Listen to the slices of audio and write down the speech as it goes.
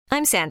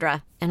I'm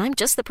Sandra, and I'm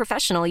just the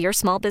professional your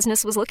small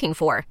business was looking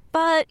for.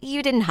 But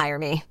you didn't hire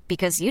me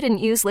because you didn't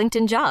use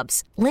LinkedIn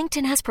Jobs.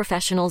 LinkedIn has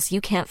professionals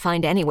you can't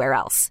find anywhere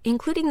else,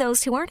 including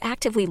those who aren't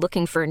actively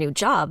looking for a new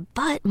job,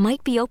 but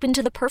might be open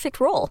to the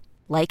perfect role,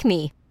 like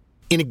me.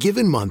 In a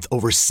given month,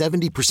 over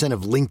 70%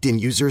 of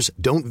LinkedIn users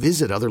don't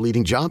visit other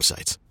leading job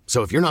sites.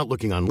 So if you're not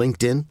looking on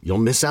LinkedIn, you'll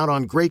miss out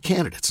on great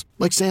candidates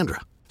like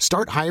Sandra.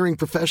 Start hiring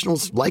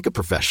professionals like a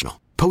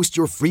professional. Post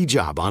your free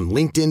job on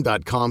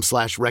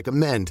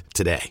linkedin.com/recommend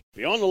today.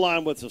 Be on the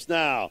line with us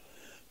now,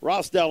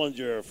 Ross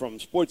Dellinger from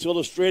Sports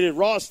Illustrated.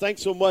 Ross,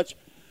 thanks so much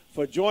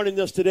for joining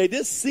us today.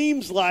 This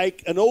seems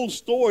like an old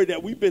story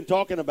that we've been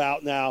talking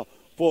about now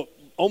for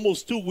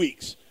almost 2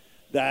 weeks.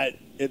 That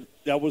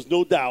was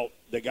no doubt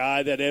the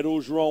guy that Ed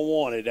Orgeron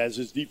wanted as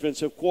his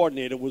defensive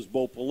coordinator was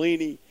Bo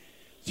Pelini.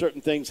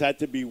 Certain things had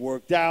to be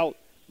worked out.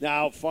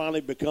 Now it finally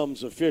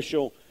becomes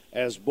official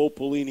as Bo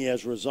Pelini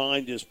has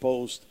resigned his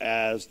post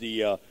as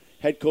the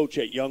head coach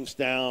at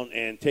Youngstown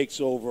and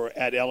takes over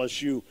at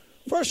LSU.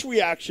 First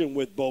reaction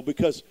with Bo,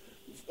 because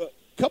a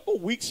couple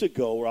weeks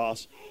ago,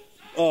 Ross,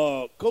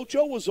 Coach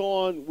O was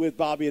on with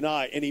Bobby and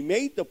I, and he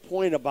made the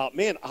point about,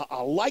 man,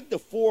 I like the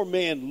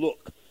four-man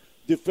look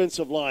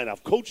defensive line.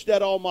 I've coached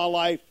that all my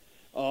life,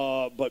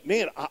 but,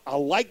 man, I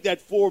like that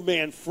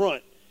four-man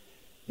front.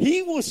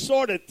 He was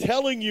sort of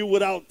telling you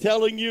without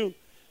telling you.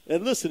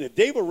 And listen, if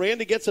Dave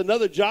Aranda gets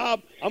another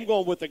job, I'm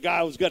going with the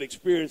guy who's got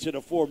experience in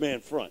a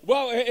four-man front.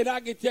 Well, and I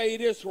can tell you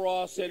this,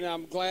 Ross, and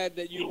I'm glad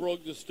that you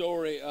broke the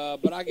story,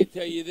 but I can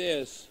tell you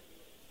this.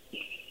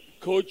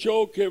 Coach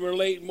O can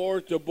relate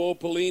more to Bo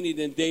Pelini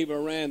than Dave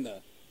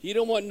Aranda. He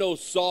don't want no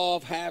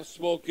soft,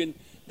 half-spoken.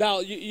 Now,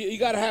 you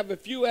got to have a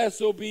few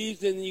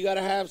SOBs, and you got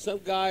to have some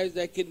guys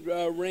that can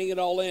ring it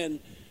all in.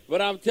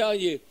 But I'm telling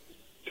you,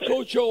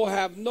 Coach O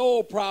have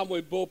no problem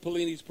with Bo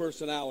Pelini's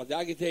personality.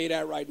 I can tell you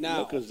that right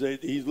now. Because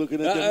he's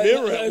looking at the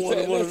mirror at one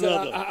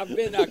another. I've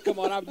been come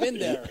on, I've been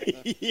there.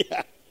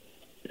 Yeah.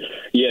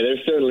 Yeah,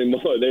 they're certainly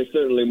more. They're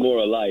certainly more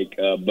alike.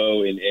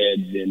 Bo and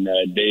Ed than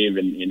Dave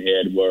and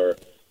Ed were.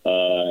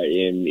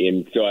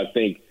 And so I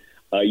think,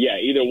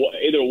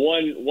 either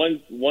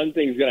one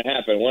thing's going to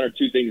happen. One or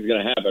two things are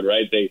going to happen,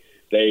 right? They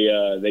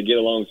get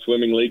along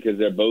swimmingly because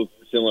they're both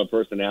similar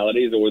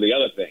personalities, or the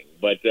other thing.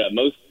 But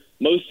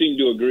most seem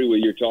to agree with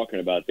what you're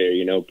talking about there.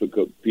 You know,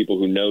 people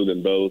who know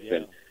them both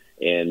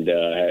and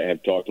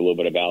have talked a little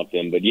bit about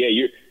them. But yeah,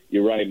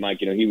 you're right,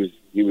 Mike. You know, he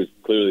was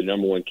clearly the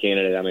number one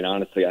candidate. I mean,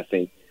 honestly, I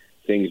think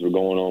things were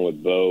going on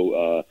with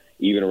Bo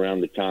even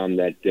around the time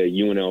that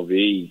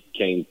UNLV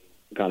came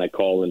kind of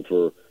calling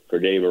for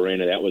Dave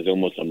Aranda. That was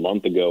almost a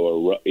month ago,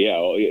 or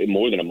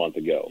more than a month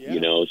ago. Yeah. You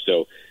know,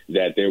 so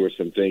that there were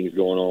some things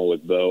going on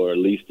with Bo, or at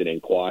least an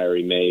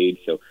inquiry made.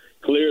 So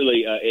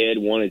clearly, Ed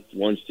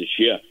wants to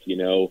shift. You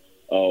know.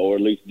 Or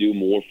at least do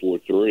more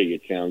 4-3,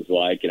 it sounds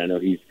like. And I know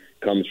he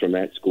comes from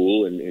that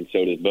school, and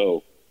so does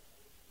Bo.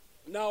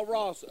 Now,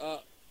 Ross,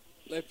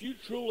 if you're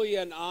truly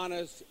an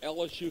honest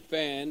LSU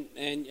fan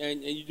and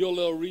you do a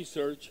little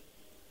research,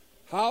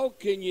 how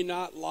can you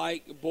not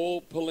like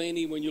Bo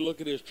Pelini when you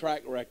look at his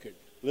track record?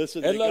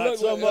 Listen, they got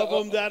some of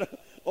them that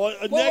are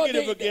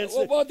negative against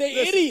it. Well,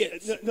 they're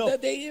idiots. No.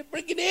 They're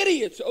freaking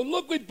idiots.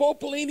 Look what Bo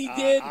Pelini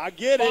did. I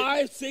get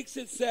 5, 6,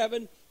 and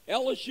 7.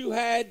 LSU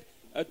had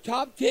a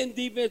top 10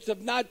 defense, if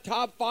not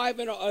top 5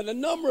 in a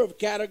number of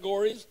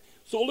categories.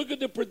 So look at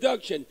the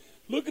production.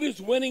 Look at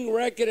his winning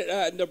record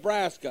at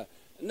Nebraska.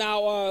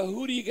 Now,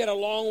 who do you get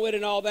along with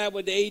and all that,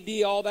 with the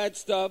AD, all that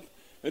stuff?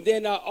 And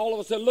then all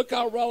of a sudden, look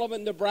how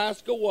relevant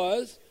Nebraska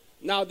was.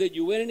 Now, did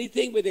you win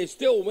anything? But they're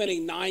still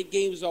winning 9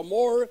 games or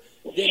more.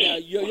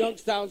 Then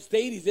Youngstown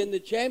State, he's in the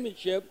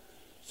championship.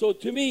 So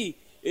to me,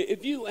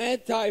 if you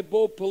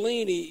anti-Bo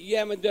Pelini, you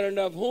haven't done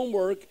enough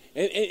homework,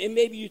 and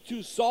maybe you're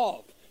too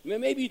soft.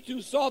 Maybe you're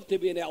too soft to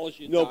be an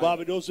LSU. No,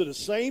 Bobby, those are the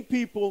same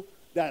people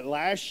that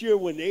last year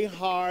when they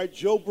hired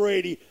Joe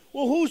Brady.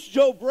 Well, who's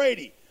Joe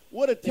Brady?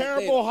 What a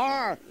terrible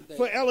hire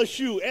for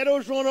LSU. Ed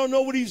Orgeron don't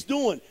know what he's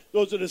doing.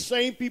 Those are the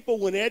same people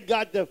when Ed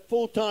got the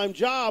full-time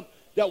job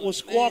that was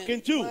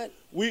squawking too.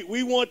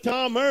 We want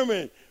Tom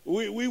Herman.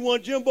 We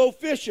want Jimbo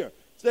Fisher.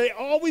 So they're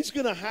always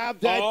going to have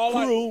that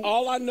crew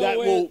that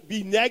will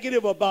be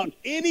negative about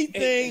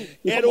anything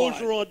Ed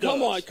Orgeron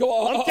does. Come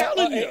on. I'm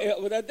telling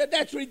you.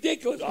 That's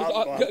ridiculous.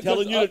 I'm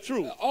telling you the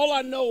truth. All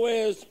I know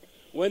is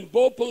when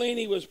Bo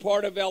Pelini was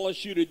part of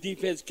LSU, the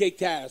defense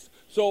kicked ass.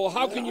 So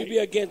how can you be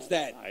against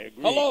that? I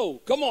agree. Hello,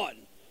 come on.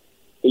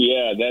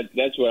 Yeah,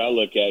 that's what I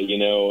look at. You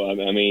know,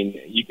 I mean,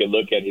 you could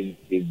look at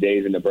his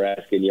days in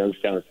Nebraska and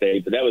Youngstown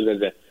State, but that was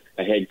as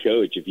a head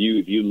coach. If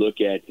you look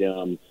at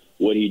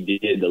what he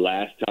did the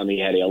last time he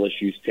had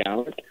LSU's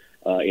talent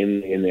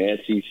in the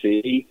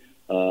SEC,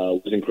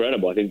 was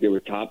incredible. I think they were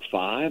top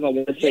 5. I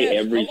want to say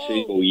every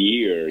single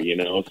year. You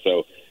know,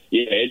 so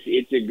yeah,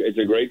 it's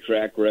a great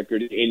track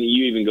record. And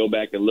you even go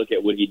back and look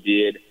at what he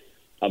did.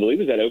 I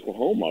believe it was at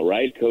Oklahoma,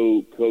 right?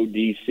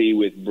 Co-DC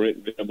with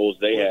Brent Venables.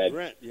 They had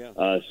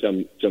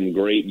some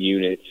great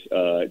units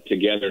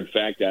together. In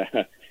fact,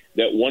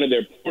 that one of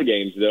their poor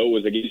games, though,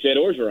 was against Ed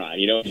Orgeron,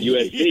 you know,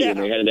 USC, and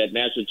they had that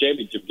national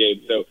championship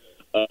game. So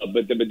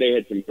but they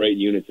had some great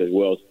units as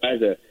well.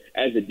 So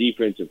as a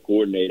defensive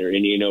coordinator,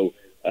 and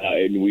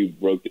and we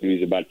broke the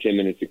news about 10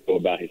 minutes ago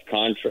about his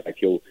contract.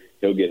 He'll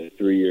get a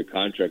 3-year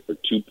contract for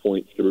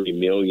 $2.3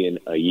 million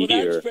a year.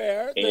 Well, that's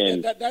fair.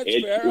 And that's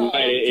fair.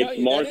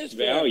 It's market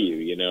value,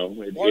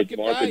 It's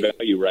market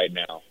value right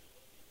now.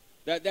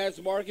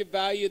 That's market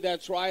value.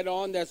 That's right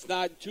on. That's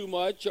not too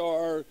much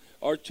or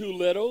too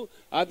little.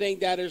 I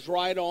think that is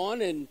right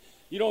on. And,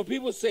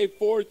 people say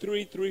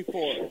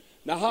 4-3-3-4.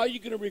 Now, how are you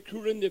going to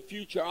recruit in the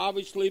future?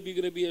 Obviously, if you're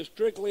going to be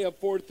strictly a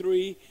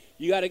 4-3,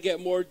 you got to get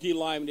more D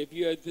linemen. If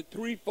you're at the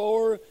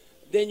 3-4,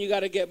 then you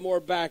got to get more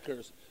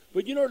backers.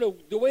 But,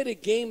 the way the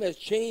game has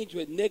changed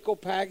with nickel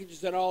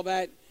packages and all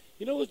that,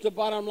 what's the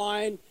bottom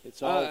line?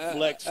 It's all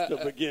flex to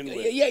begin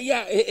with.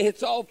 Yeah,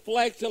 it's all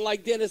flex. And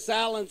like Dennis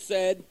Allen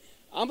said,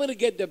 I'm going to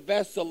get the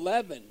best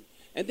 11.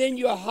 And then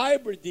you're a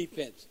hybrid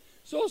defense.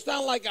 So it's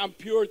not like I'm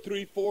pure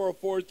 3-4 or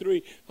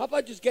 4-3. How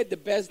about just get the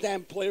best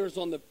damn players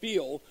on the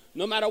field,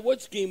 no matter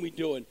what scheme we're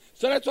doing?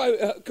 So that's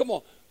why, come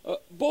on,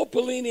 Bo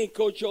Pelini and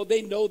Coach O,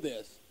 they know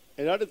this.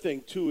 Another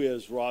thing, too,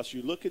 is, Ross,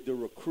 you look at the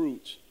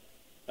recruits.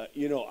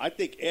 I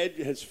think Ed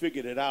has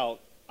figured it out.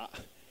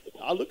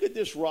 I look at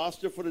this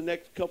roster for the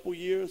next couple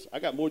years. I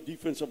got more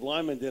defensive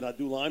linemen than I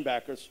do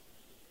linebackers.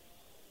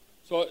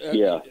 So,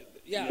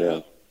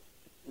 yeah.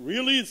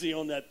 Real easy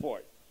on that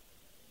part.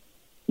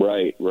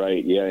 Right,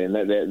 yeah, and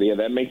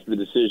that makes the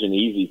decision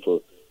easy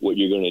for what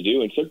you're going to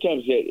do. And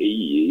sometimes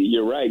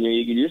you're right.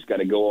 You just got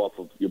to go off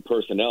of your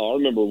personnel. I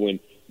remember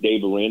when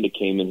Dave Aranda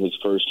came in his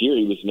first year,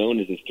 he was known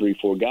as this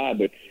 3-4 guy,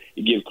 but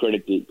you give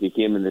credit to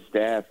him and the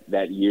staff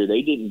that year.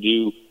 They didn't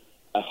do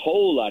a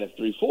whole lot of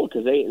 3-4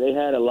 because they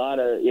had a lot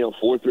of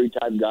 4-3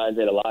 type guys,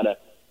 they had a lot of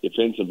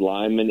defensive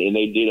linemen, and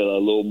they did a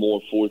little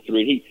more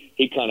 4-3.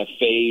 He kind of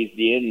phased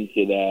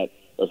into that,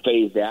 or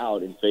phased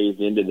out and phased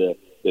into the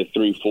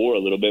 3-4 a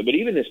little bit. But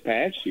even this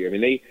past year, I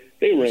mean,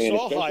 they ran,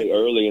 especially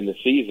early in the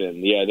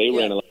season, they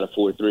ran a lot of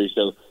 4-3.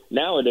 So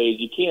nowadays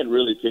you can't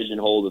really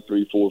pigeonhole the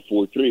 3-4,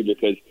 4-3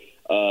 because,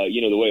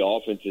 the way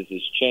offenses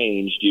has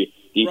changed,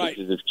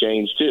 defenses have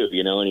changed too,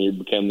 and you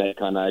become that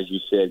kind of, as you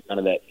said, kind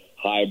of that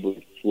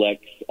hybrid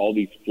flex, all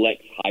these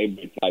flex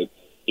hybrid type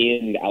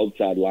in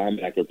outside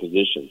linebacker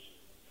positions.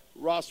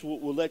 Ross,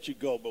 we'll let you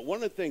go. But one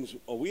of the things,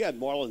 we had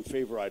Marlon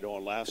Favorite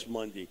on last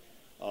Monday,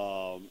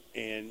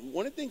 and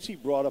one of the things he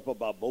brought up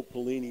about Bo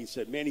Pelini, he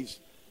said, man, he's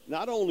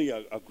not only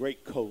a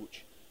great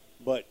coach,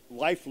 but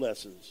life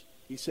lessons.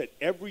 He said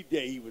every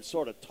day he would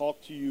sort of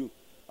talk to you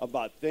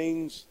about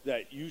things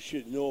that you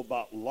should know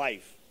about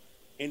life.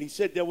 And he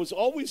said there was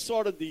always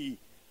sort of the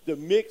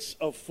mix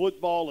of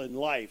football and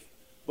life,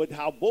 but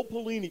how Bo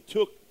Pelini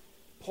took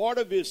part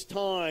of his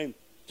time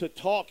to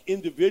talk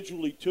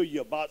individually to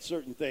you about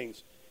certain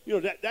things.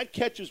 That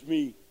catches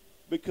me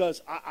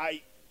because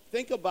I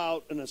think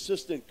about an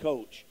assistant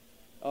coach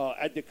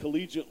at the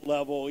collegiate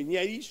level, and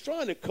he's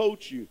trying to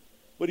coach you,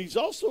 but he's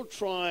also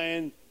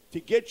trying to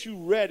get you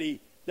ready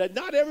that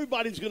not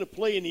everybody's going to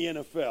play in the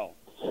NFL,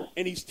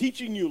 and he's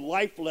teaching you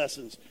life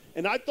lessons.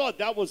 And I thought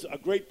that was a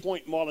great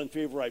point Marlon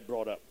Favorite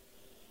brought up.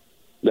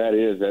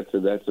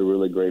 That's a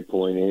really great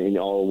point, and in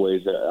all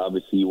ways,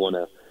 obviously you want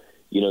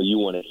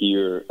to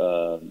hear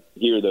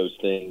those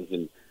things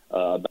and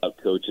about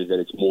coaches, that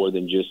it's more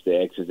than just the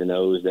X's and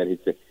O's,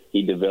 that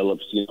he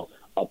develops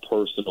a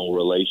personal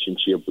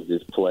relationship with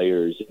his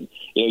players. And,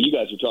 you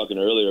guys were talking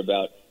earlier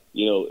about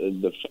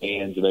the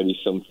fans, maybe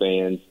some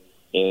fans,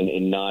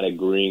 and not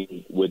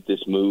agreeing with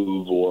this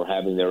move or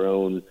having their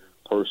own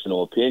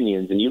personal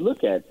opinions. And you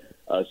look at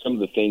some of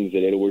the things that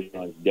Ed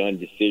Orgeron's done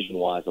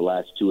decision-wise the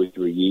last 2 or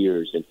 3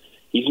 years, and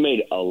he's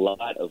made a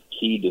lot of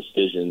key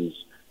decisions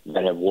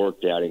that have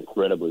worked out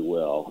incredibly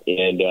well.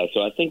 And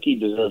so I think he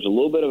deserves a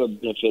little bit of a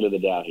benefit of the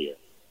doubt here.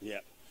 Yeah.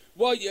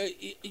 Well,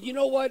 you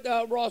know what,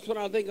 Ross, when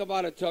I think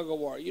about a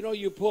tug-of-war,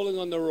 you're pulling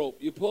on the rope.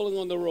 You're pulling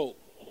on the rope.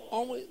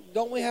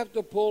 Don't we have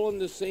to pull in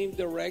the same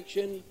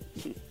direction?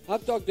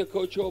 I've talked to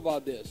Coach O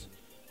about this.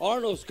 I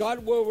don't know,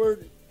 Scott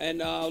Woodward and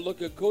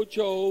look at Coach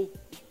O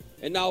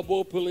and now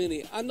Bo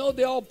Pelini. I know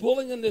they're all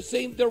pulling in the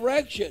same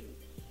direction.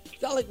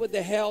 It's not like what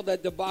the hell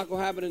that debacle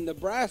happened in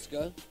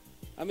Nebraska.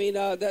 I mean,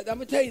 I'm going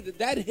to tell you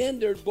that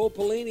hindered Bo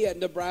Pelini at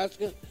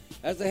Nebraska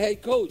as a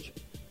head coach.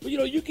 But,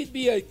 you could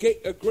be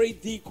a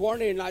great D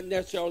coordinator and not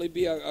necessarily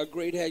be a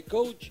great head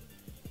coach.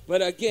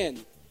 But, again,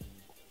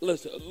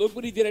 listen, look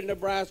what he did at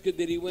Nebraska.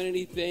 Did he win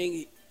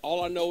anything?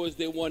 All I know is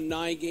they won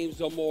 9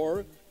 games or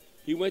more.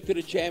 He went to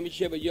the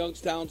championship at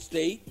Youngstown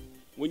State.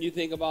 When you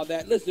think about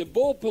that, listen,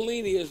 Bo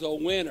Pelini is a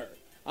winner.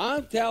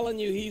 I'm telling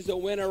you, he's a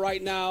winner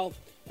right now.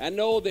 I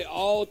know they're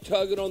all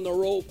tugging on the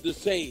rope the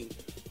same.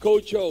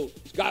 Coach O,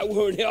 Scott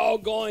Woodward, they're all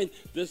going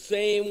the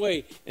same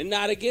way and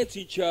not against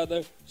each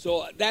other.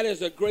 So that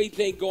is a great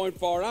thing going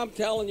forward. I'm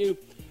telling you,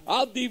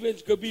 our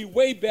defense could be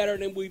way better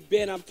than we've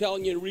been, I'm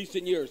telling you, in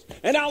recent years.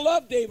 And I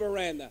love Dave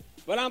Aranda,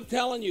 but I'm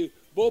telling you,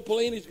 Bo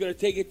Pelini's going to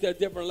take it to a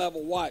different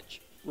level.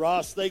 Watch.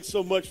 Ross, thanks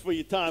so much for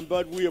your time,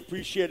 bud. We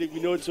appreciate it.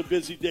 We know it's a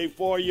busy day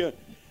for you.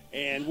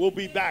 And we'll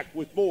be back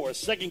with more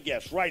Second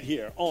Guess right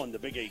here on the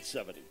Big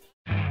 870.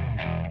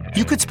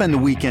 You could spend the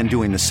weekend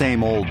doing the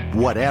same old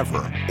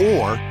whatever,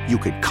 or you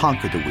could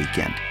conquer the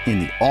weekend in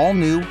the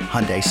all-new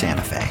Hyundai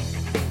Santa Fe.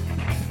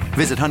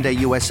 Visit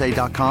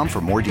HyundaiUSA.com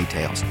for more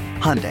details.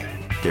 Hyundai,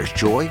 there's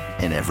joy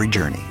in every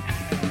journey.